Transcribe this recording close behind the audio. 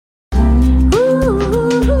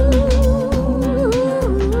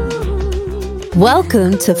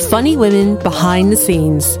Welcome to Funny Women Behind the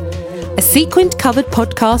Scenes, a sequined covered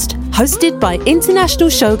podcast hosted by international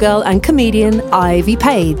showgirl and comedian Ivy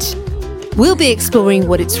Page. We'll be exploring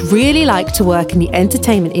what it's really like to work in the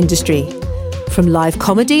entertainment industry, from live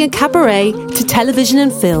comedy and cabaret to television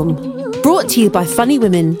and film. Brought to you by Funny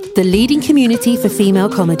Women, the leading community for female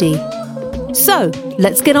comedy. So,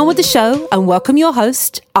 let's get on with the show and welcome your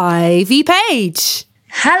host, Ivy Page.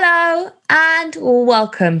 Hello and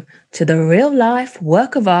welcome to the real life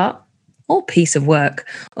work of art or piece of work,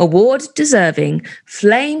 award deserving,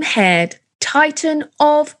 flame haired titan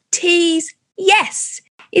of tease. Yes,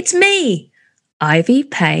 it's me, Ivy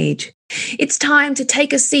Page. It's time to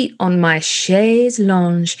take a seat on my chaise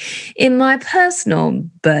lounge in my personal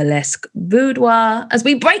burlesque boudoir as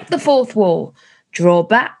we break the fourth wall, draw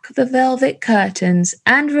back the velvet curtains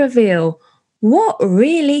and reveal what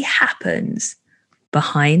really happens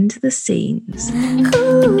behind the scenes.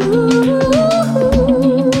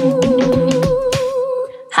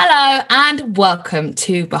 Hello and welcome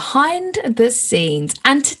to Behind the Scenes.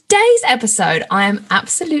 And today's episode, I am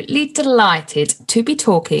absolutely delighted to be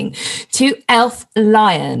talking to Elf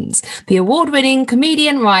Lyons, the award-winning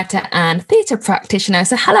comedian, writer and theatre practitioner.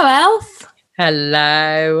 So hello, Elf.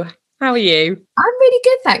 Hello. How are you? I'm really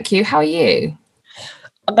good, thank you. How are you?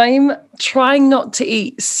 I'm trying not to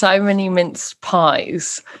eat so many mince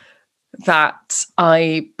pies that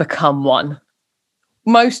I become one.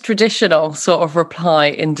 Most traditional sort of reply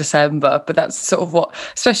in December, but that's sort of what,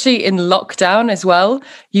 especially in lockdown as well,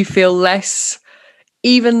 you feel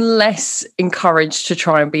even less encouraged to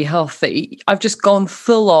try and be healthy. I've just gone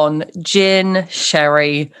full on gin,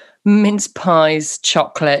 sherry, mince pies,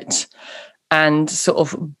 chocolate, and sort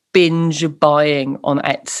of binge buying on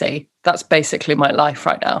Etsy. That's basically my life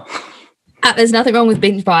right now. There's nothing wrong with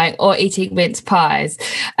binge buying or eating mince pies.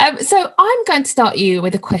 So I'm going to start you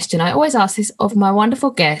with a question. I always ask this of my wonderful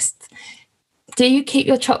guests. Do you keep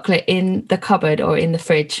your chocolate in the cupboard or in the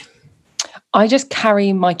fridge? I just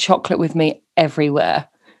carry my chocolate with me everywhere.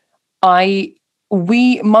 Because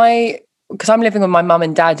I'm living with my mum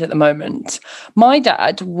and dad at the moment, my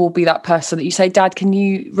dad will be that person that you say, Dad, can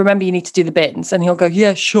you remember you need to do the bins? And he'll go,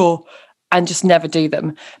 yeah, sure. And just never do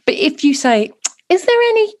them. But if you say, is there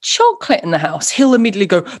any chocolate in the house? He'll immediately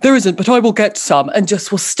go, there isn't, but I will get some, and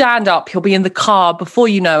just will stand up. He'll be in the car before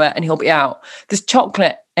you know it, and he'll be out. There's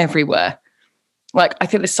chocolate everywhere. Like, I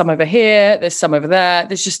think there's some over here, there's some over there.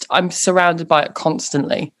 I'm surrounded by it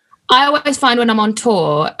constantly. I always find when I'm on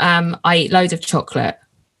tour, I eat loads of chocolate.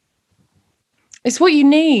 It's what you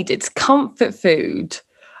need. It's comfort food.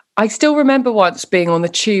 I still remember once being on the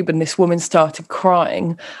tube and this woman started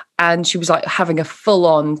crying and she was like having a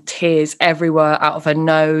full-on tears everywhere, out of her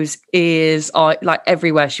nose, ears, like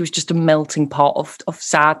everywhere. She was just a melting pot of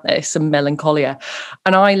sadness and melancholia.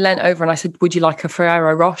 And I leant over and I said, would you like a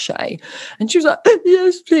Ferrero Rocher? And she was like,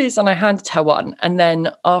 yes, please. And I handed her one. And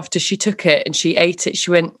then after she took it and she ate it,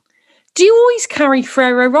 she went, do you always carry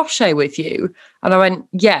Ferrero Rocher with you? And I went,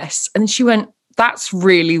 yes. And she went, that's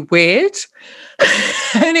really weird.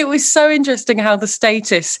 And it was so interesting how the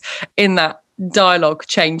status in that dialogue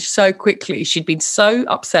changed so quickly. She'd been so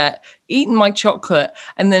upset, eaten my chocolate,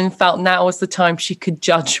 and then felt now was the time she could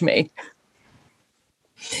judge me.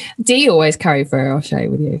 Do you always carry Ferrero Rocher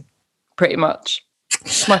with you? Pretty much.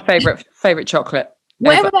 It's my favourite chocolate.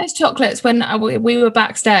 Where were those chocolates when we were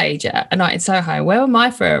backstage at A Night in Soho? Where were my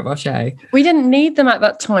Ferrero Rocher? We didn't need them at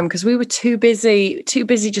that time because we were too busy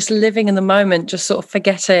just living in the moment, just sort of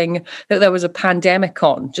forgetting that there was a pandemic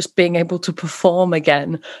on, just being able to perform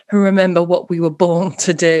again and remember what we were born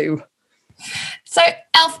to do. So,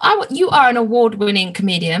 Elf, you are an award-winning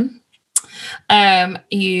comedian.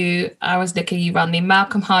 You run the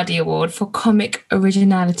Malcolm Hardee Award for Comic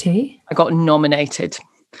Originality. I got nominated.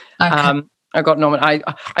 Okay. I got nominated.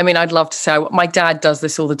 I mean, I'd love to say, my dad does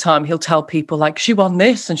this all the time. He'll tell people like, she won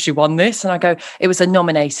this and she won this. And I go, it was a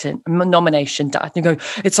nomination, Dad. And you go,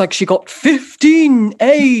 it's like she got 15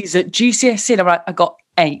 A's at GCSE. And I'm like, I got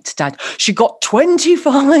 8, Dad. She got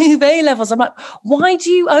 25 A levels. I'm like, why do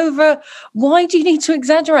you need to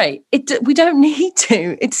exaggerate? We don't need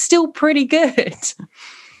to. It's still pretty good.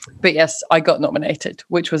 But yes, I got nominated,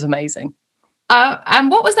 which was amazing.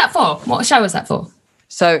 And what was that for? What show was that for?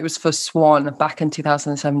 So it was for Swan back in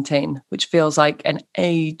 2017, which feels like an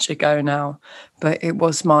age ago now. But it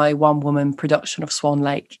was my one-woman production of Swan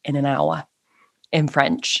Lake in an hour in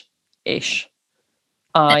French-ish.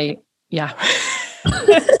 Yeah.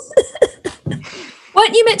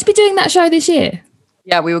 Weren't you meant to be doing that show this year?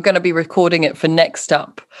 Yeah, we were going to be recording it for Next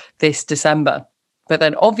Up this December. But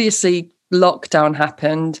then obviously lockdown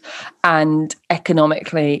happened and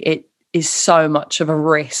economically is so much of a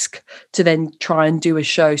risk to then try and do a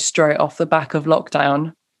show straight off the back of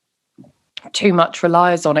lockdown. Too much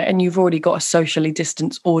relies on it, and you've already got a socially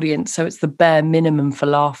distanced audience, so it's the bare minimum for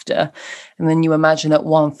laughter. And then you imagine that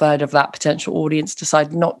 1/3 of that potential audience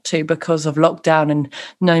decide not to because of lockdown and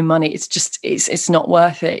no money. It's not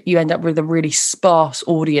worth it. You end up with a really sparse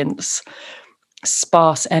audience,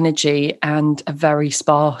 sparse energy, and a very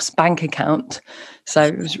sparse bank account.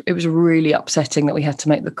 So it was really upsetting that we had to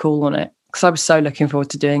make the call on it, because I was so looking forward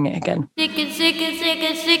to doing it again.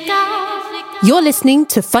 You're listening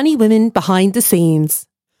to Funny Women Behind the Scenes.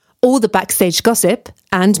 All the backstage gossip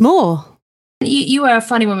and more. You were a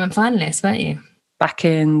Funny Woman finalist, weren't you? Back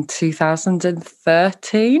in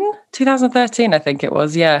 2013, I think it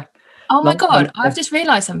was, yeah. Oh my God, I've just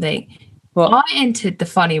realised something. What? I entered the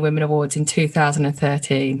Funny Women Awards in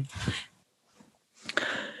 2013.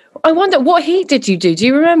 I wonder, what heat did you do? Do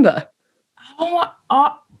you remember?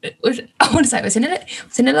 It was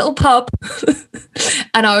in a little pub,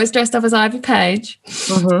 and I was dressed up as Ivy Page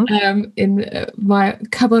in my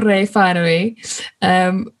cabaret finery,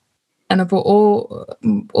 and I brought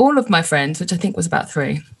all of my friends, which I think was about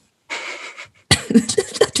 3.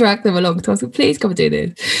 Drag them along. So I was like, please come and do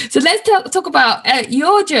this. So let's talk about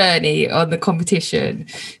your journey on the competition.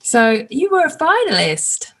 So you were a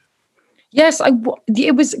finalist. Yes,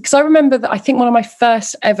 it was, because I remember that I think one of my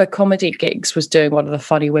first ever comedy gigs was doing one of the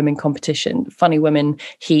Funny Women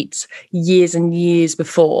heats years and years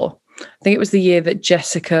before. I think it was the year that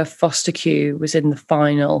Jessica Foster-Q was in the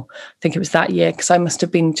final. I think it was that year, because I must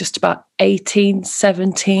have been just about 18,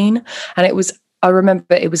 17. And I remember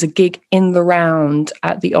it was a gig in the Round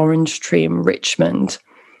at the Orange Tree in Richmond.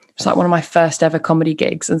 It's like one of my first ever comedy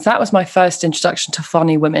gigs. And that was my first introduction to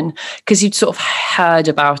Funny Women, because you'd sort of heard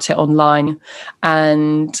about it online.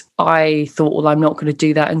 And I thought, well, I'm not going to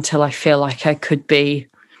do that until I feel like I could be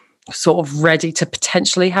sort of ready to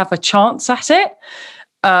potentially have a chance at it.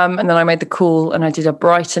 And then I made the call and I did a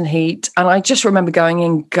Brighton heat. And I just remember going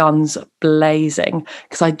in guns blazing,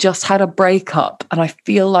 because I just had a breakup. And I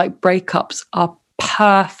feel like breakups are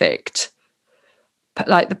perfect.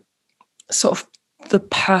 Like the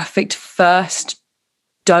perfect first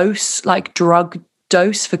dose, like drug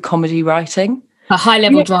dose for comedy writing. A high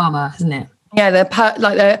level drama, isn't it? Yeah,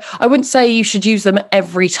 I wouldn't say you should use them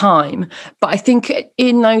every time, but I think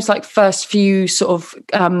in those like first few sort of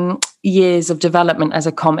years of development as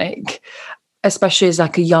a comic, especially as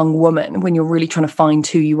like a young woman, when you're really trying to find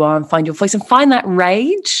who you are and find your voice and find that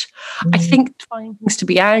rage, I think finding things to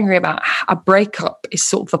be angry about, a breakup is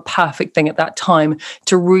sort of the perfect thing at that time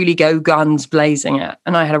to really go guns blazing at.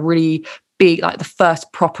 And I had a really big, like the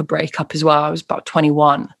first proper breakup as well. I was about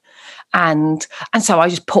 21. And so I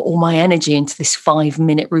just put all my energy into this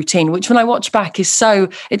 5-minute routine, which when I watch back it's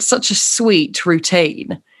such a sweet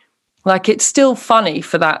routine. Like, it's still funny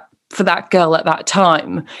for that girl at that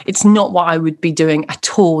time. It's not what I would be doing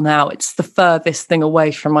at all now. It's the furthest thing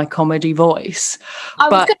away from my comedy voice. I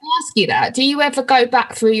was going to ask you that. Do you ever go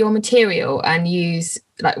back through your material and use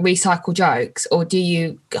like recycle jokes, or do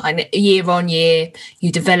you kind of year on year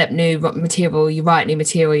you develop new material, you write new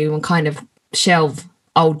material and kind of shelve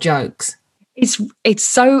old jokes? It's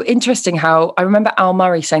so interesting how I remember Al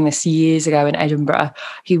Murray saying this years ago in Edinburgh.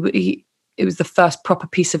 It was the first proper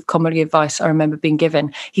piece of comedy advice I remember being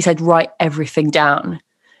given. He said, write everything down.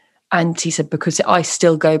 And he said, because I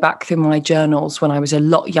still go back through my journals when I was a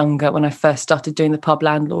lot younger, when I first started doing The Pub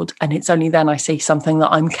Landlord. And it's only then I see something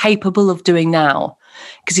that I'm capable of doing now.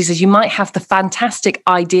 Because he says, you might have the fantastic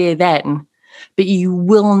idea then, but you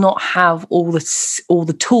will not have all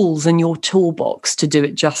the tools in your toolbox to do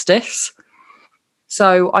it justice.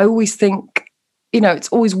 So I always think, it's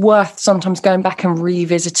always worth sometimes going back and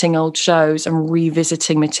revisiting old shows and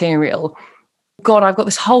revisiting material. God, I've got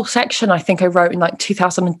this whole section I think I wrote in like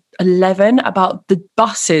 2011 about the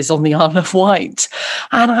buses on the Isle of Wight.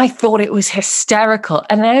 And I thought it was hysterical.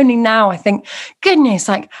 And only now I think, goodness,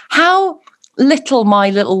 like how little my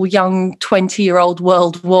little young 20-year-old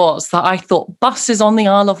world was that I thought buses on the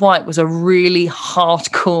Isle of Wight was a really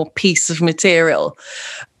hardcore piece of material.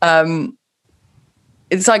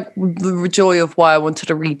 It's like the joy of why I wanted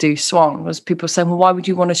to redo Swan was people saying, well, why would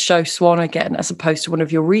you want to show Swan again as opposed to one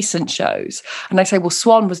of your recent shows? And I say, well,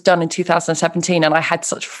 Swan was done in 2017 and I had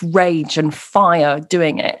such rage and fire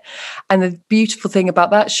doing it. And the beautiful thing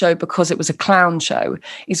about that show, because it was a clown show,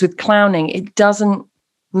 is with clowning, it doesn't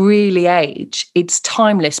really age. It's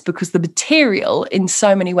timeless because the material in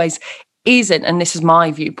so many ways isn't, and this is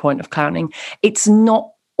my viewpoint of clowning, it's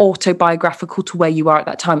not autobiographical to where you are at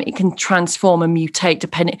that time. It can transform and mutate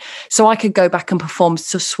depending. So I could go back and perform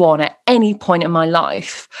to Swan at any point in my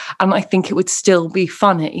life and I think it would still be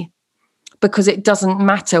funny. because it doesn't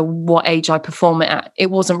matter what age I perform it at.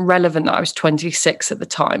 It wasn't relevant that I was 26 at the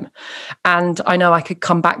time. And I know I could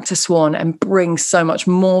come back to Swan and bring so much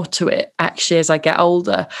more to it actually as I get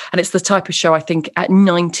older. And it's the type of show I think at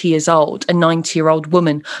 90 years old, a 90-year-old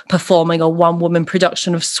woman performing a one-woman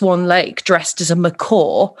production of Swan Lake dressed as a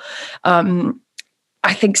macaw,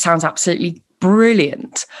 I think sounds absolutely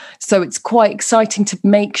brilliant. So it's quite exciting to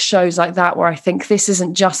make shows like that where I think this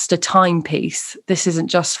isn't just a timepiece. This isn't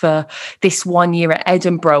just for this 1 year at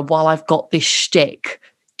Edinburgh while I've got this shtick.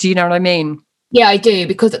 Do you know what I mean? Yeah, I do,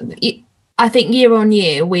 because I think year on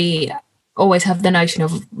year we always have the notion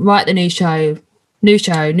of write the new show.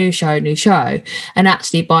 And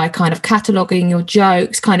actually by kind of cataloguing your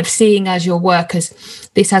jokes, kind of seeing as your work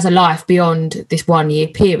as this has a life beyond this 1 year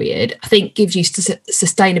period, I think gives you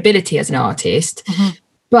sustainability as an artist. Mm-hmm.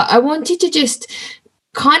 But I wanted to just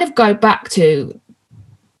kind of go back to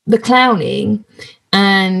the clowning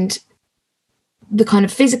and the kind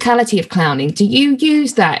of physicality of clowning. Do you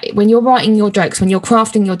use that when you're writing your jokes, when you're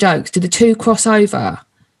crafting your jokes? Do the two cross over?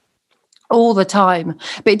 All the time.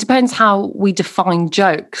 But it depends how we define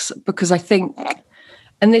jokes, because I think,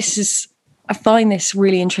 and this is, I find this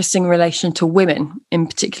really interesting in relation to women in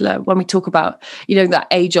particular, when we talk about, you know, that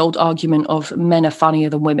age-old argument of men are funnier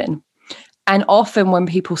than women. And often when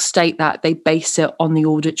people state that, they base it on the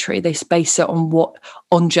auditory, they base it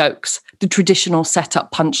on jokes, the traditional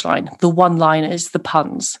setup punchline, the one-liners, the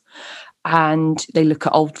puns. And they look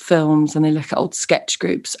at old films and they look at old sketch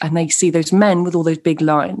groups and they see those men with all those big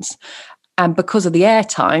lines. And because of the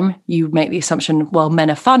airtime, you make the assumption, well, men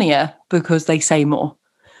are funnier because they say more.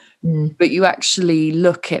 Mm. But you actually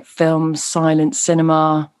look at film, silent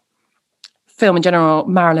cinema, film in general,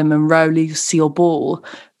 Marilyn Monroe, Lucille Ball,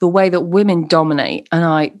 the way that women dominate,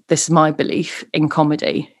 and this is my belief in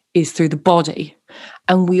comedy, is through the body.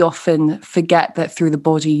 And we often forget that through the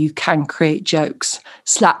body you can create jokes.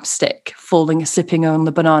 Slapstick, sipping on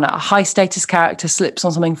the banana. A high status character slips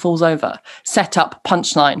on something, falls over. Set up,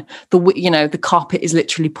 punchline. The carpet is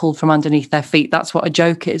literally pulled from underneath their feet. That's what a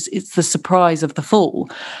joke is. It's the surprise of the fall.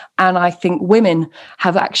 And I think women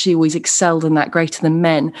have actually always excelled in that greater than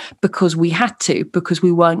men because we had to, because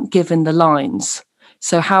we weren't given the lines.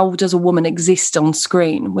 So how does a woman exist on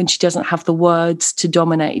screen when she doesn't have the words to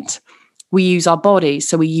dominate? We use our bodies,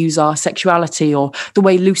 so we use our sexuality, or the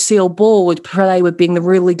way Lucille Ball would play with being the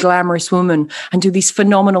really glamorous woman and do these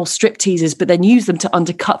phenomenal strip teases, but then use them to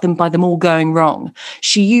undercut them by them all going wrong.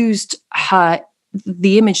 She used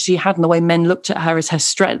the image she had and the way men looked at her as her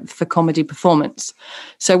strength for comedy performance.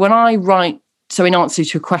 So in answer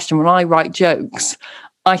to your question, when I write jokes,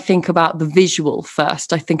 I think about the visual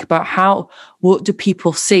first. I think about what do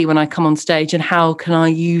people see when I come on stage and how can I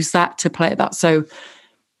use that to play that? So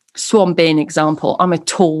Swan being an example, I'm a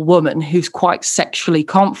tall woman who's quite sexually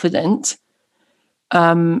confident,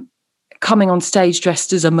 coming on stage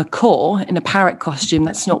dressed as a macaw in a parrot costume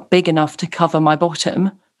that's not big enough to cover my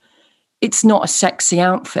bottom. It's not a sexy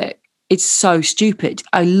outfit. It's so stupid.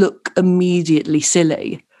 I look immediately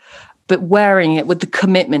silly. But wearing it with the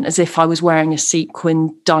commitment as if I was wearing a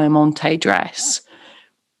sequin diamante dress,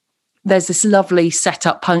 there's this lovely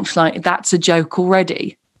setup punchline. That's a joke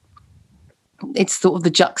already. It's sort of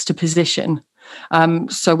the juxtaposition.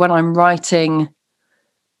 So when I'm writing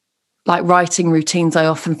routines, I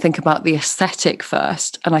often think about the aesthetic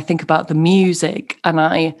first, and I think about the music.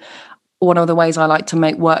 And one of the ways I like to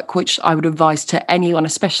make work, which I would advise to anyone,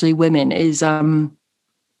 especially women, is, or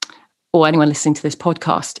anyone listening to this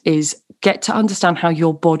podcast, is get to understand how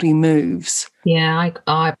your body moves. Yeah,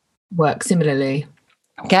 I work similarly.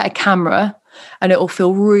 Get a camera and it will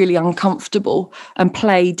feel really uncomfortable, and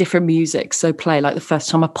play different music. So play like the first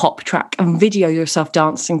time a pop track and video yourself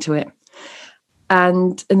dancing to it.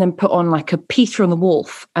 And then put on like a Peter and the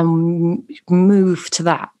Wolf and move to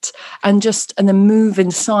that, and then move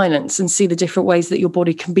in silence and see the different ways that your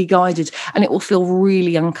body can be guided. And it will feel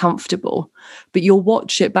really uncomfortable, but you'll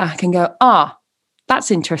watch it back and go,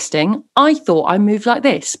 that's interesting. I thought I moved like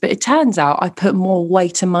this, but it turns out I put more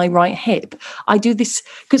weight in my right hip. I do this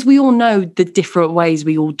because we all know the different ways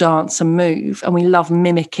we all dance and move, and we love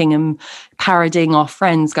mimicking and parodying our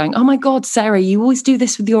friends, going, oh my God, Sarah, you always do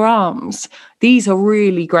this with your arms. These are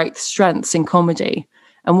really great strengths in comedy.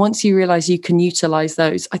 And once you realize you can utilize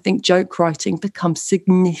those, I think joke writing becomes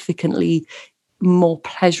significantly more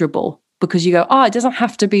pleasurable, because you go, it doesn't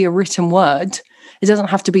have to be a written word. It doesn't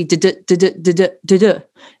have to be da-da-da-da-da-da-da.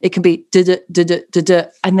 It can be da-da-da-da-da-da.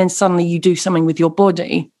 And then suddenly you do something with your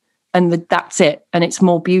body and that's it. And it's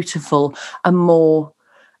more beautiful and more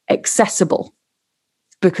accessible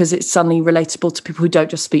because it's suddenly relatable to people who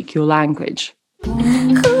don't just speak your language.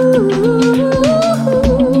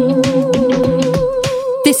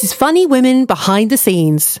 This is Funny Women Behind the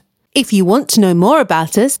Scenes. If you want to know more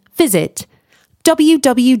about us, visit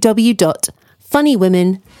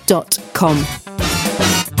www.funnywomen.com.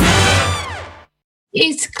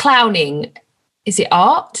 Is clowning, is it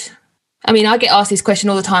art? I mean, I get asked this question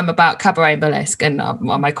all the time about cabaret and burlesque, and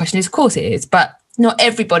my question is, of course it is, but not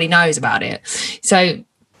everybody knows about it. So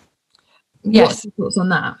what's your thoughts on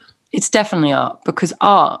that? It's definitely art, because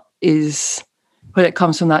art is, well, it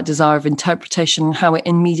comes from that desire of interpretation and how it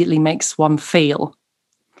immediately makes one feel.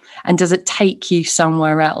 And does it take you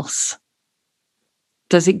somewhere else?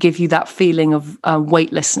 Does it give you that feeling of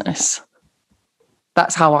weightlessness?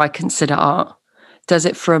 That's how I consider art. Does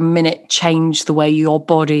it for a minute change the way your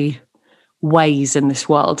body weighs in this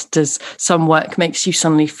world? Does some work makes you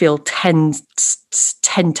suddenly feel 10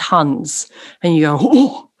 tons and you go,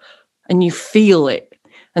 oh, and you feel it?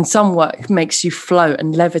 And some work makes you float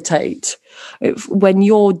and levitate. When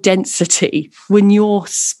your density, when your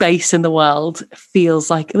space in the world feels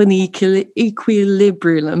like an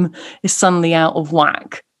equilibrium is suddenly out of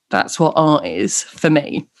whack, that's what art is for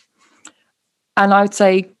me. And I would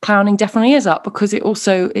say clowning definitely is art, because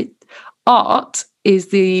art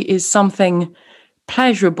is something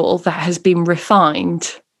pleasurable that has been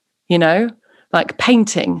refined, like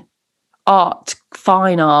painting, art,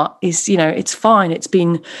 fine art is, it's fine. It's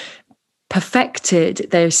been perfected.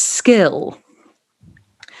 There's skill.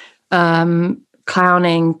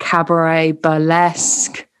 Clowning, cabaret,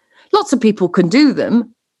 burlesque. Lots of people can do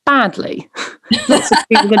them badly. Lots of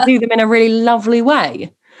people can do them in a really lovely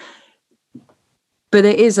way. But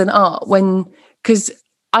it is an art because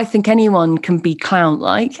I think anyone can be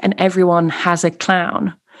clown-like, and everyone has a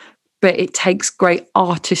clown. But it takes great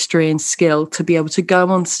artistry and skill to be able to go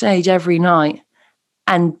on stage every night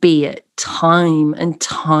and be it time and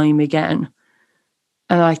time again.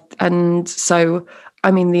 And so, I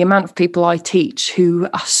mean, the amount of people I teach who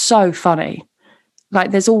are so funny, like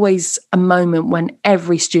there's always a moment when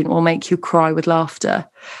every student will make you cry with laughter.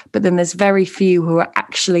 But then there's very few who are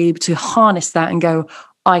actually able to harness that and go,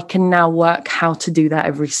 I can now work how to do that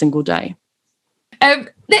every single day.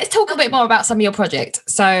 Let's talk a bit more about some of your projects.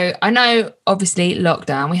 So I know, obviously,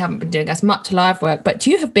 lockdown, we haven't been doing as much live work, but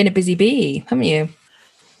you have been a busy bee, haven't you?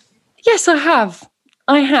 Yes, I have.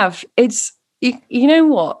 It's, you know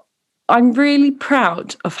what? I'm really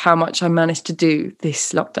proud of how much I managed to do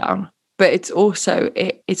this lockdown, but it's also,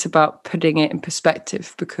 it's about putting it in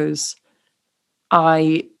perspective, because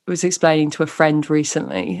I was explaining to a friend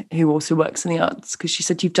recently who also works in the arts, because she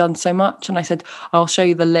said, you've done so much. And I said, I'll show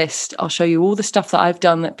you the list. I'll show you all the stuff that I've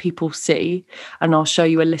done that people see. And I'll show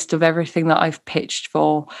you a list of everything that I've pitched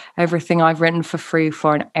for, everything I've written for free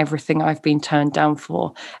for, and everything I've been turned down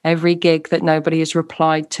for, every gig that nobody has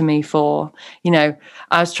replied to me for. I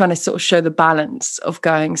was trying to sort of show the balance of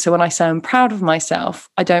going. So when I say I'm proud of myself,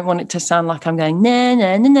 I don't want it to sound like I'm going, nah,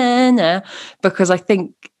 nah, nah, nah, nah, because I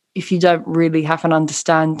think if you don't really have an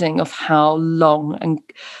understanding of how long and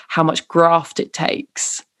how much graft it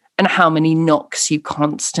takes and how many knocks you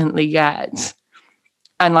constantly get,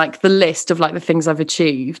 and like the list of like the things I've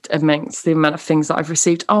achieved amongst the amount of things that I've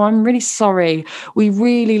received, oh, I'm really sorry, we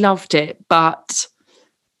really loved it, but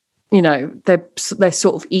they're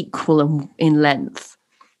sort of equal in length.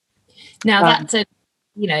 Now that's the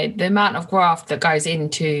amount of graft that goes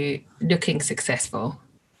into looking successful.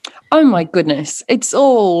 Oh my goodness, it's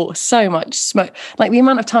all so much smoke. Like the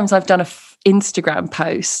amount of times I've done a Instagram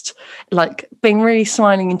post, like being really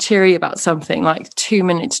smiling and cheery about something, like 2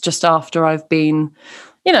 minutes just after I've been,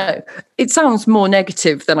 it sounds more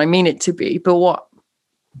negative than I mean it to be. But what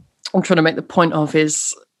I'm trying to make the point of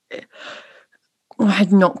is,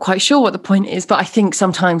 I'm not quite sure what the point is, but I think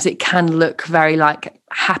sometimes it can look very like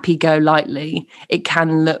happy-go-lightly. It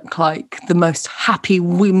can look like the most happy,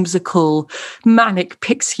 whimsical, manic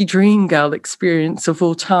pixie dream girl experience of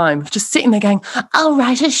all time. Just sitting there going, I'll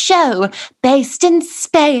write a show based in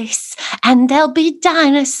space, and there'll be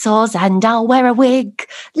dinosaurs, and I'll wear a wig,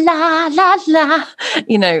 la, la, la.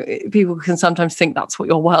 People can sometimes think that's what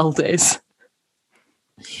your world is.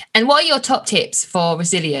 And what are your top tips for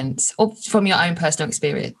resilience, or from your own personal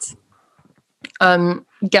experience?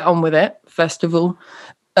 Get on with it, first of all.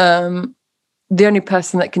 The only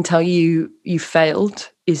person that can tell you you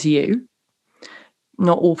failed is you.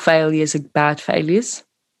 Not all failures are bad failures.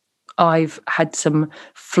 I've had some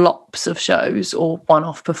flops of shows or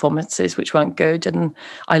one-off performances which weren't good, and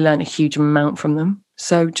I learned a huge amount from them.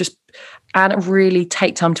 So just really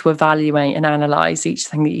take time to evaluate and analyse each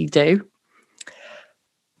thing that you do.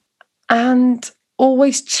 And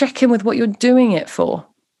always check in with what you're doing it for.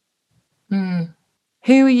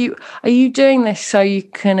 Who are you? Are you doing this so you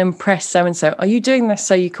can impress so-and-so? Are you doing this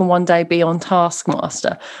so you can one day be on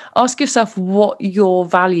Taskmaster? Ask yourself what your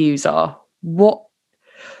values are. What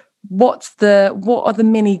are the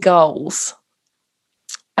mini goals?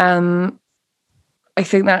 I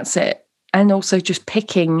think that's it. And also just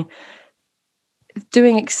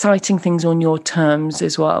doing exciting things on your terms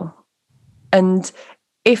as well. And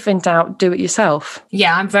if in doubt, do it yourself.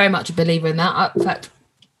 Yeah, I'm very much a believer in that. In fact,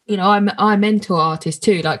 I mentor artists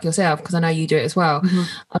too, like yourself, because I know you do it as well. And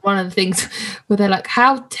one of the things where they're like,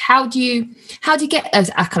 how do you get those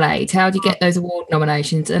accolades? How do you get those award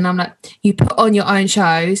nominations? And I'm like, you put on your own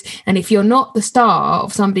shows, and if you're not the star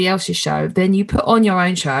of somebody else's show, then you put on your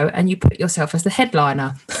own show and you put yourself as the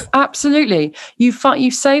headliner. Absolutely. You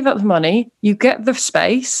save up the money, you get the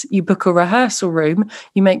space, you book a rehearsal room,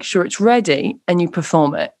 you make sure it's ready, and you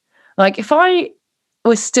perform it. Like if I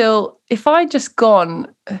just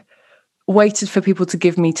waited for people to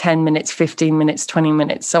give me 10 minutes, 15 minutes, 20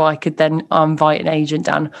 minutes so I could then invite an agent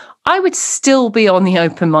down, I would still be on the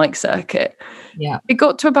open mic circuit. Yeah. It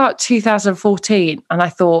got to about 2014 and I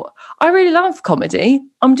thought, I really love comedy.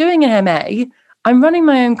 I'm doing an MA. I'm running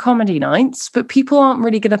my own comedy nights, but people aren't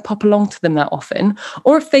really going to pop along to them that often.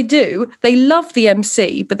 Or if they do, they love the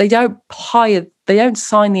MC, but they don't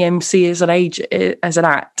sign the MC as an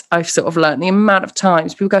act. I've sort of learned the amount of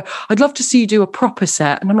times people go, I'd love to see you do a proper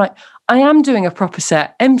set. And I'm like, I am doing a proper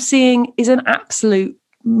set. MCing is an absolute.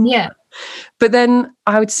 Yeah. But then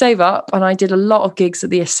I would save up and I did a lot of gigs at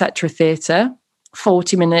the Etc. Theatre.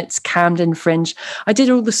 40 minutes, Camden Fringe. I did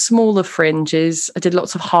all the smaller fringes. I did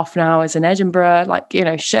lots of half an hours in Edinburgh,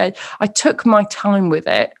 shared. I took my time with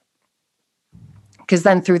it because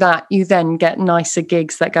then through that, you then get nicer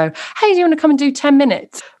gigs that go, hey, do you want to come and do 10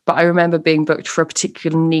 minutes? But I remember being booked for a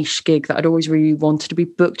particular niche gig that I'd always really wanted to be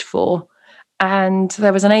booked for. And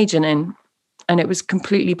there was an agent in, and it was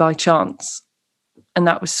completely by chance. And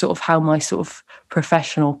that was sort of how my sort of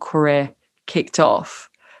professional career kicked off.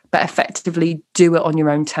 But effectively do it on your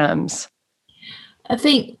own terms. I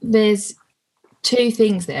think there's two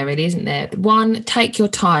things there, really, isn't there? One, take your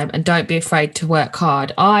time and don't be afraid to work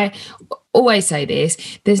hard. I always say this,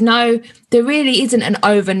 there really isn't an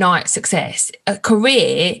overnight success. A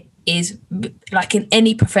career is like in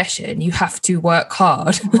any profession, you have to work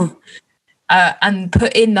hard and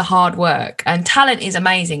put in the hard work. And talent is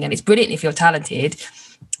amazing and it's brilliant if you're talented,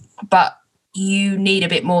 but you need a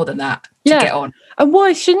bit more than that to get on. And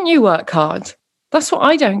why shouldn't you work hard? That's what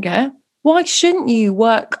I don't get. Why shouldn't you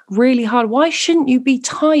work really hard? Why shouldn't you be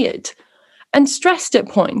tired and stressed at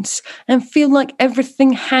points and feel like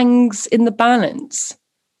everything hangs in the balance?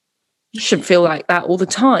 You should feel like that all the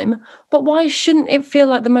time. But why shouldn't it feel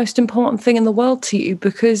like the most important thing in the world to you?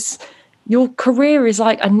 Because your career is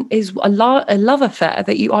like a love affair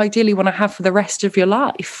that you ideally want to have for the rest of your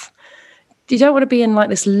life. You don't want to be in like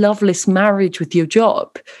this loveless marriage with your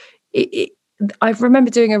job. I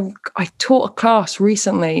remember I taught a class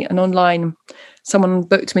recently, and online, someone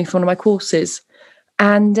booked me for one of my courses,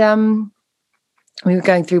 and we were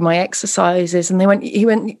going through my exercises, and he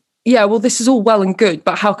went, yeah, well, this is all well and good,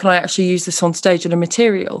 but how can I actually use this on stage in a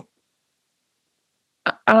material?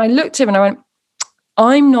 And I looked at him and I went,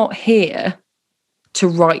 I'm not here to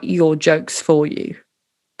write your jokes for you.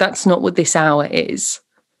 That's not what this hour is.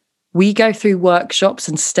 We go through workshops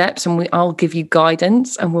and steps and I'll give you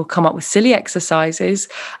guidance and we'll come up with silly exercises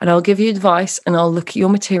and I'll give you advice and I'll look at your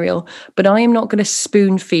material, but I am not going to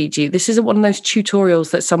spoon feed you. This isn't one of those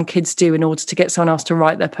tutorials that some kids do in order to get someone else to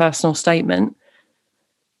write their personal statement.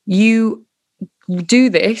 You do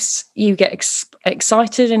this, you get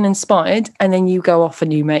excited and inspired, and then you go off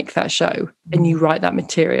and you make that show and you write that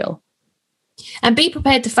material. And be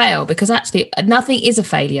prepared to fail, because actually nothing is a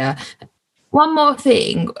failure. One more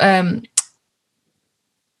thing.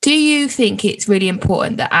 Do you think it's really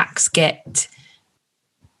important that acts get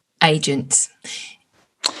agents?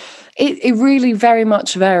 It really very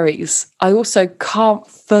much varies. I also can't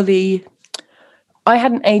fully... I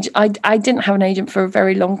had an agent. I didn't have an agent for a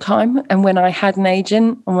very long time. And when I had an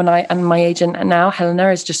agent, and my agent now, Helena,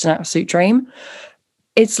 is just an absolute dream.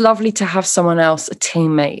 It's lovely to have someone else, a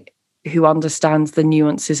teammate, who understands the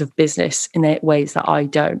nuances of business in ways that I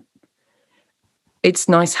don't. It's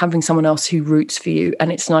nice having someone else who roots for you.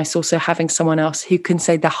 And it's nice also having someone else who can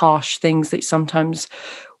say the harsh things that sometimes,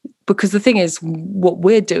 because the thing is, what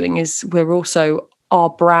we're doing is our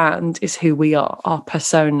brand is who we are. Our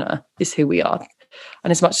persona is who we are.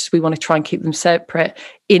 And as much as we want to try and keep them separate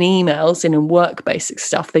in emails and in work basic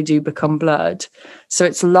stuff, they do become blurred. So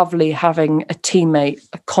it's lovely having a teammate,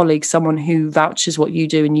 a colleague, someone who vouches what you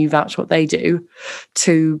do and you vouch what they do,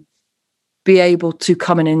 to be able to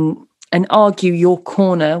come in and argue your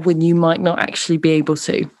corner when you might not actually be able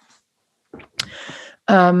to.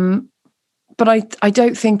 But I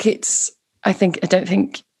don't think it's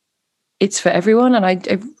for everyone.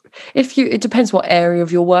 And it depends what area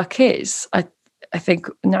of your work is. I think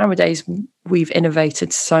nowadays we've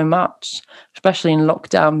innovated so much, especially in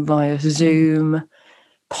lockdown, via Zoom,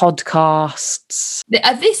 podcasts.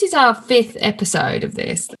 This is our 5th episode of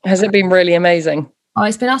this. Has it been really amazing? Oh,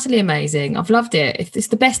 it's been utterly amazing. I've loved it. It's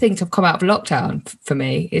the best thing to have come out of lockdown for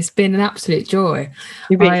me. It's been an absolute joy.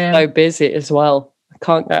 You've been so busy as well. I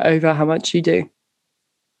can't get over how much you do.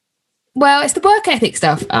 Well, it's the work ethic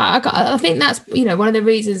stuff. I think that's, one of the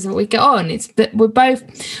reasons that we get on. It's that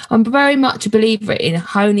I'm very much a believer in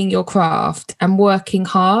honing your craft and working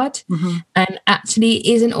hard. Mm-hmm. And actually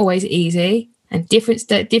isn't always easy, and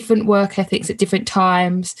different work ethics at different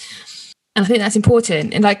times. And I think that's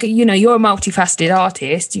important. And you're a multifaceted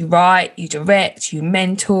artist. You write, you direct, you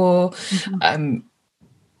mentor,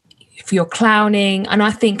 if you're clowning. And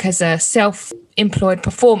I think as a self-employed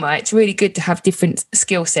performer, it's really good to have different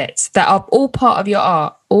skill sets that are all part of your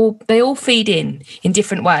art. They all feed in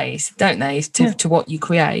different ways, don't they, to what you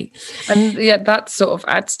create. And that sort of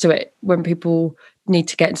adds to it when people need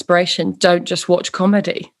to get inspiration. Don't just watch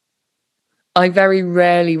comedy. I very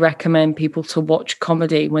rarely recommend people to watch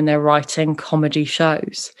comedy when they're writing comedy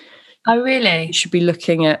shows. Oh, really? You should be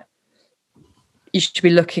looking at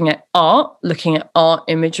art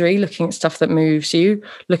imagery, looking at stuff that moves you,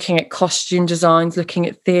 looking at costume designs, looking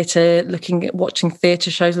at theatre, watching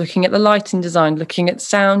theatre shows, looking at the lighting design, looking at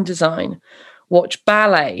sound design. Watch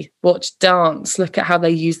ballet, watch dance, look at how they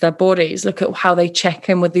use their bodies, look at how they check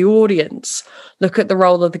in with the audience, look at the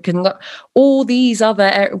role of the conductor, all these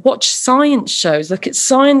watch science shows, look at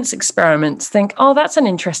science experiments, think, oh, that's an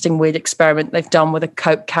interesting, weird experiment they've done with a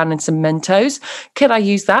Coke can and some Mentos. Could I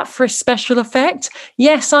use that for a special effect?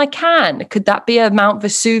 Yes, I can. Could that be a Mount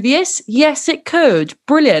Vesuvius? Yes, it could.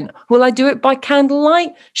 Brilliant. Will I do it by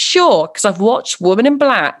candlelight? Sure, because I've watched Woman in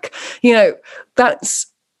Black.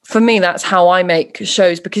 For me, that's how I make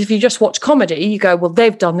shows, because if you just watch comedy, you go, well,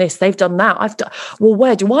 they've done this, they've done that. Well,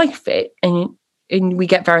 where do I fit? And we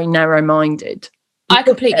get very narrow-minded. I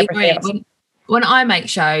completely agree. When I make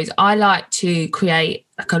shows, I like to create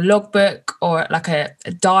like a logbook or like a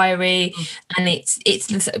diary, and it's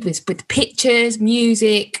with pictures,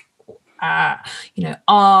 music, art,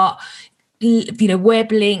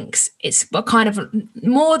 web links. It's a kind of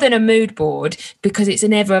more than a mood board, because it's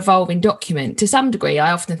an ever-evolving document. To some degree,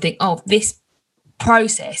 I often think, oh, this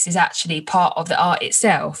process is actually part of the art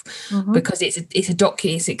itself, because it's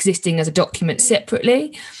existing as a document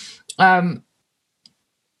separately. And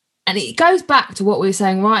it goes back to what we were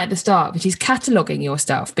saying right at the start, which is cataloguing your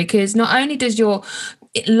stuff, because not only does your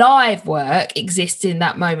live work exist in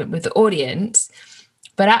that moment with the audience,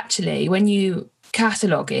 but actually when you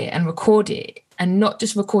catalogue it and record it, and not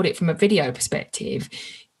just record it from a video perspective,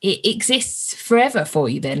 it exists forever for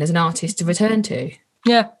you then as an artist to return to.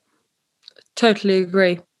 Yeah, totally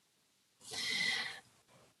agree.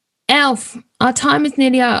 Elf, our time is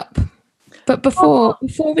nearly up. But before we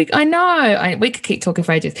could keep talking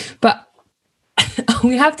for ages, but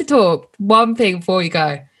we have to talk one thing before you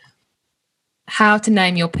go. How to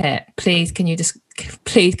name your pet. Please, can you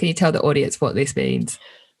tell the audience what this means?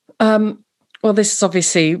 Well, this is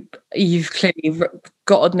obviously, you've clearly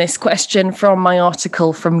gotten this question from my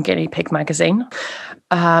article from Guinea Pig magazine,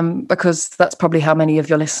 because that's probably how many of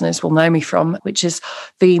your listeners will know me from, which is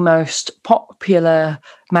the most popular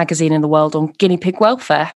magazine in the world on guinea pig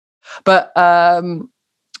welfare. But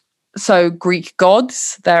so Greek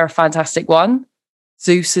gods, they're a fantastic one.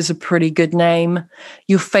 Zeus is a pretty good name.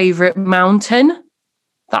 Your favourite mountain,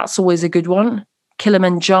 that's always a good one.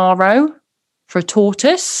 Kilimanjaro for a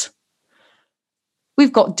tortoise.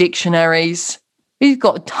 We've got dictionaries. We've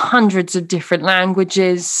got hundreds of different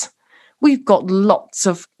languages. We've got lots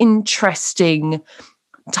of interesting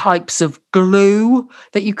types of glue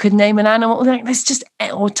that you could name an animal. There's just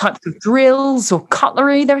all types of drills or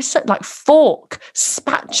cutlery. There's like fork,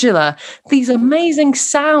 spatula, these amazing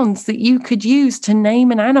sounds that you could use to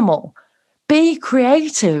name an animal. Be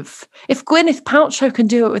creative. If Gwyneth Paltrow can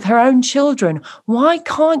do it with her own children, why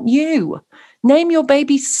can't you? Name your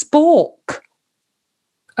baby Spork.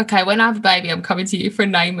 Okay, when I have a baby, I'm coming to you for a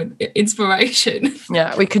name and inspiration.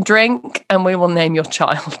 Yeah, we can drink and we will name your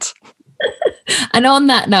child. And on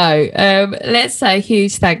that note, let's say a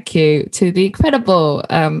huge thank you to the incredible,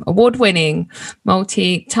 award-winning,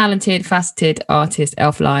 multi-talented, faceted artist,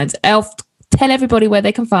 Elf Lyons. Elf, tell everybody where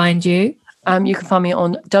they can find you. You can find me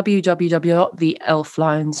on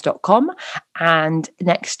www.theelflounge.com. And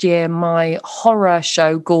next year, my horror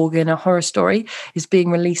show, Gorgon, A Horror Story, is being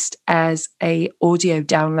released as a audio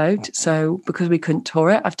download. So because we couldn't tour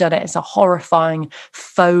it, I've done it as a horrifying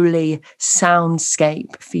Foley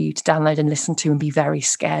soundscape for you to download and listen to and be very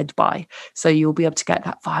scared by. So you'll be able to get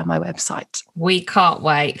that via my website. We can't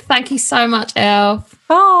wait. Thank you so much, Elf.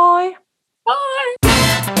 Bye. Bye.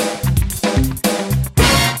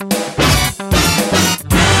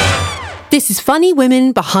 This is Funny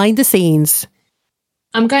Women Behind the Scenes.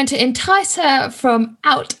 I'm going to entice her from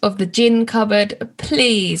out of the gin cupboard.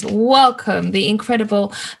 Please welcome the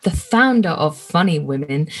incredible, the founder of Funny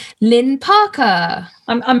Women, Lynn Parker.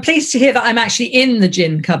 I'm pleased to hear that I'm actually in the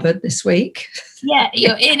gin cupboard this week. Yeah,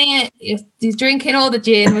 you're in it. You're drinking all the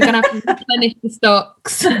gin. We're going to have to replenish the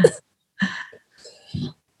stocks.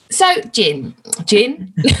 So, gin.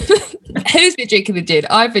 Who's been drinking the gin?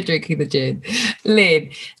 I've been drinking the gin.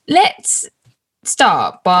 Lynn, let's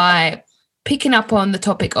start by picking up on the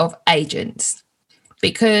topic of agents,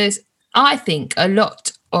 because I think a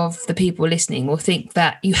lot of the people listening will think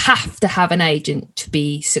that you have to have an agent to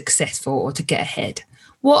be successful or to get ahead.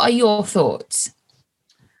 What are your thoughts?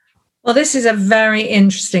 Well, this is a very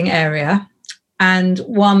interesting area, and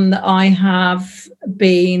one that I have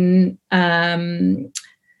been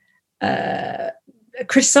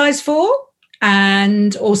criticised for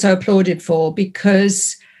and also applauded for,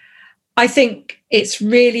 because I think it's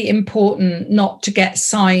really important not to get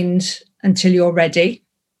signed until you're ready.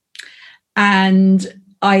 And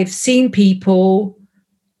I've seen people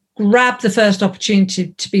grab the first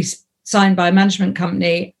opportunity to be signed by a management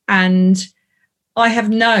company, and I have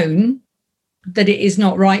known that it is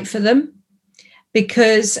not right for them,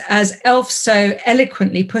 because, as Elf so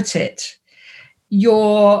eloquently put it,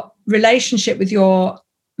 your relationship with your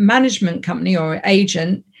management company or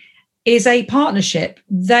agent is a partnership.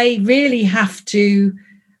 They really have to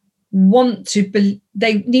want to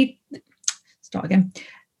they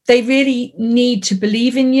really need to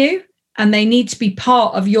believe in you, and they need to be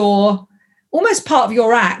almost part of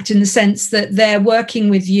your act, in the sense that they're working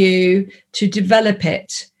with you to develop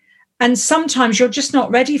it. And sometimes you're just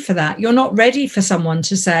not ready for that. You're not ready for someone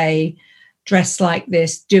to say, dress like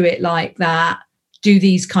this, do it like that, do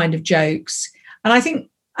these kind of jokes. And I think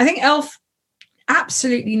Elf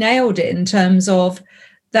absolutely nailed it in terms of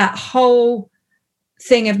that whole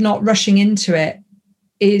thing of not rushing into it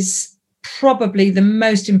is probably the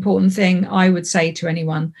most important thing I would say to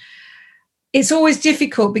anyone. It's always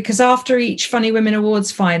difficult, because after each Funny Women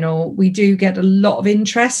Awards final, we do get a lot of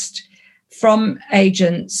interest from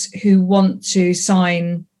agents who want to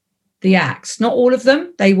sign the acts. Not all of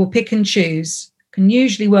them. They will pick and choose, can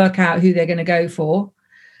usually work out who they're going to go for.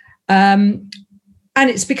 And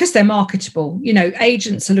it's because they're marketable. You know,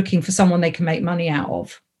 agents are looking for someone they can make money out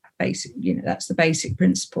of. That's the basic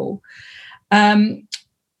principle.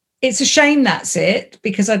 It's a shame that's it,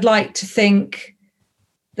 because I'd like to think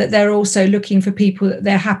that they're also looking for people that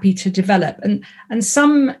they're happy to develop. And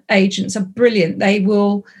some agents are brilliant. They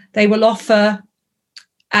will offer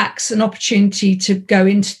acts an opportunity to go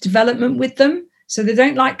into development with them. So they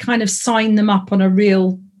don't kind of sign them up on a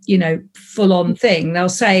real, full on thing. They'll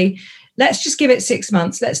say, let's just give it 6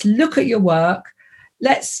 months. Let's look at your work.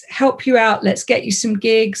 Let's help you out. Let's get you some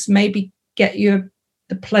gigs, maybe get you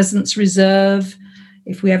the Pleasance Reserve.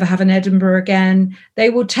 If we ever have an Edinburgh again, they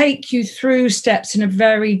will take you through steps in a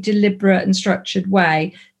very deliberate and structured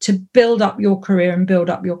way to build up your career and build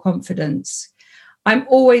up your confidence. I'm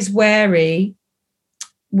always wary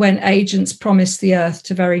when agents promise the earth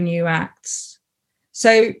to very new acts.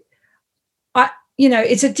 So,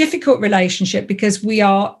 it's a difficult relationship, because we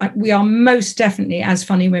are most definitely, as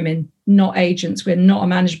Funny Women, not agents. We're not a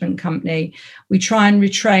management company. We try and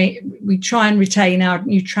retain our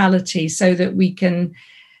neutrality so that we can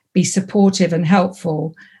be supportive and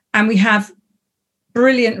helpful. And we have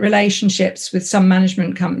brilliant relationships with some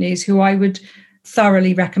management companies who I would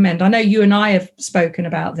thoroughly recommend. I know you and I have spoken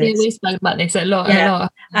about this. Yeah, we spoke about this a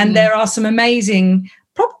lot. And there are some amazing,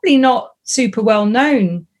 probably not super well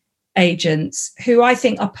known agents who I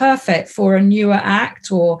think are perfect for a newer act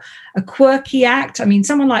or a quirky act. I mean,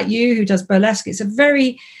 someone like you who does burlesque, it's a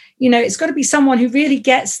very, it's got to be someone who really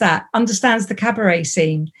gets that, understands the cabaret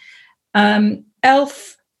scene.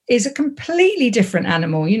 Elf is a completely different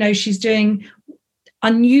animal. She's doing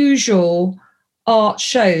unusual art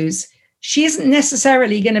shows. She isn't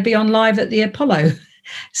necessarily going to be on Live at the Apollo.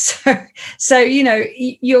 So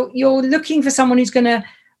you're looking for someone who's going to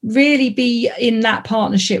really be in that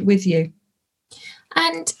partnership with you.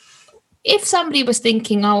 And if somebody was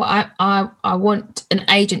thinking, I want an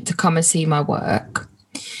agent to come and see my work,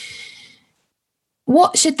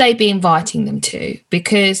 what should they be inviting them to?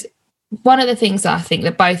 Because one of the things that I think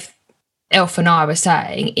that both Elf and I were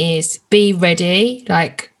saying is be ready,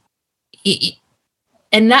 like,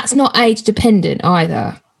 and that's not age dependent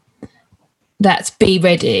either. That's be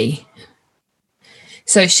ready.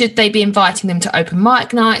 So should they be inviting them to open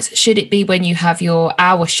mic nights? Should it be when you have your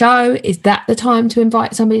hour show? Is that the time to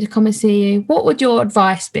invite somebody to come and see you? What would your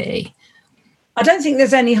advice be? I don't think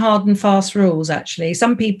there's any hard and fast rules, actually.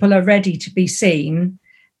 Some people are ready to be seen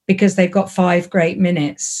because they've got 5 great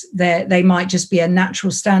minutes. They might just be a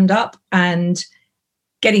natural stand-up, and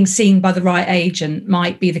getting seen by the right agent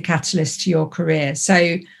might be the catalyst to your career.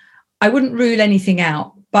 So I wouldn't rule anything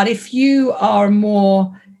out. But if you are a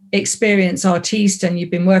more experienced artiste and you've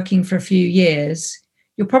been working for a few years,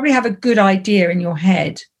 you'll probably have a good idea in your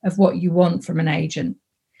head of what you want from an agent.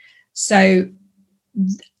 So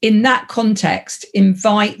in that context,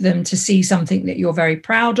 invite them to see something that you're very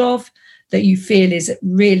proud of, that you feel is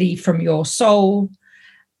really from your soul,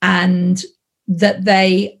 and that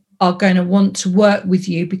they are going to want to work with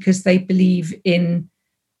you because they believe in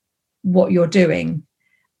what you're doing.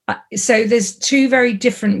 So there's 2 very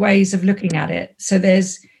different ways of looking at it. So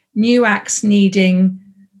there's new acts needing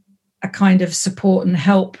a kind of support and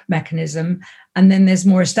help mechanism, and then there's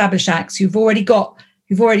more established acts who've already got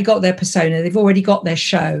their persona, they've already got their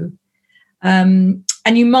show, and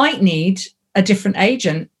you might need a different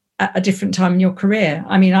agent at a different time in your career.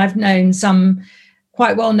 I mean, I've known some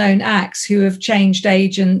quite well-known acts who have changed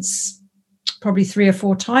agents probably 3 or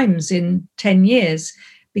 4 times in 10 years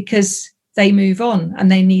because they move on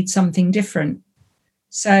and they need something different.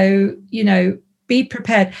 So, be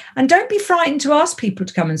prepared, and don't be frightened to ask people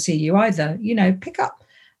to come and see you either.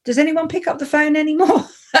 Does anyone pick up the phone anymore?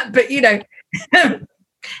 But,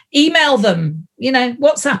 email them,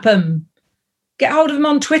 WhatsApp them, get hold of them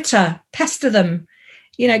on Twitter, pester them,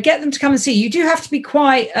 get them to come and see you. You do have to be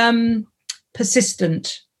quite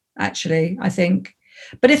persistent, actually, I think.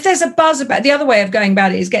 But if there's a buzz about, the other way of going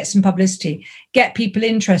about it is get some publicity, get people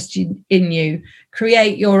interested in you,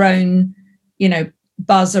 create your own,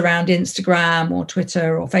 buzz around Instagram or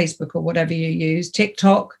Twitter or Facebook or whatever you use,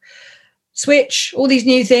 TikTok, Switch, all these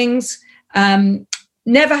new things.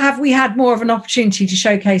 Never have we had more of an opportunity to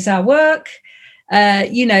showcase our work,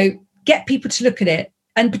 get people to look at it.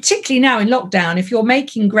 And particularly now in lockdown, if you're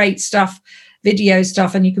making great stuff, video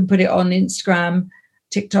stuff, and you can put it on Instagram,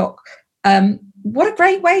 TikTok, what a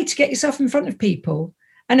great way to get yourself in front of people.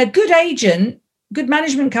 And a good agent, good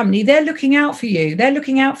management company, they're looking out for you. They're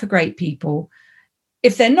looking out for great people.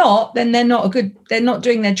 If they're not, then they're not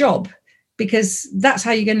doing their job, because that's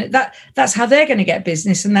how that's how they're going to get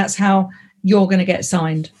business, and that's how you're going to get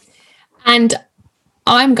signed. And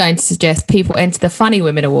I'm going to suggest people enter the Funny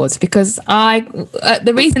Women Awards, because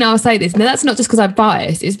the reason I'll say this, now that's not just because I'm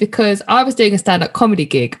biased, is because I was doing a stand-up comedy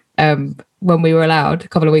gig when we were allowed a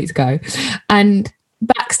couple of weeks ago, and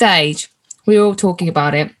backstage we were all talking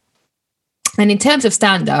about it. And in terms of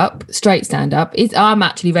stand-up, straight stand-up, I'm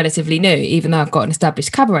actually relatively new, even though I've got an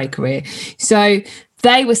established cabaret career. So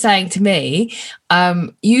they were saying to me,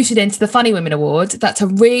 you should enter the Funny Women Awards. That's a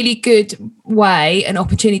really good way, an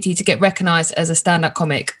opportunity to get recognised as a stand-up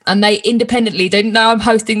comic. And they independently didn't know I'm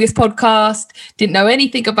hosting this podcast, didn't know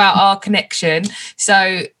anything about our connection.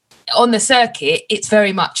 So on the circuit, it's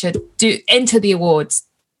very much enter the awards.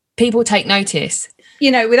 People take notice.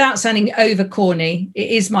 Without sounding over corny, it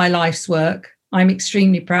is my life's work. I'm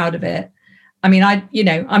extremely proud of it. I mean,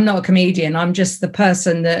 I'm not a comedian. I'm just the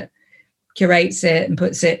person that curates it and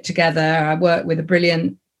puts it together. I work with a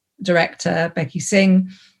brilliant director, Becky Singh.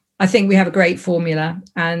 I think we have a great formula,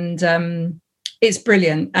 and it's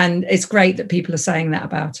brilliant. And it's great that people are saying that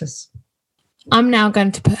about us. I'm now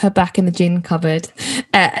going to put her back in the gin cupboard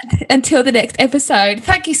until the next episode.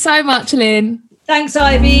 Thank you so much, Lynn. Thanks,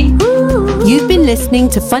 Ivy. You've been listening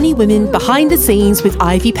to Funny Women Behind the Scenes with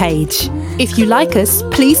Ivy Page. If you like us,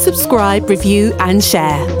 please subscribe, review and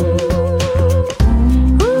share.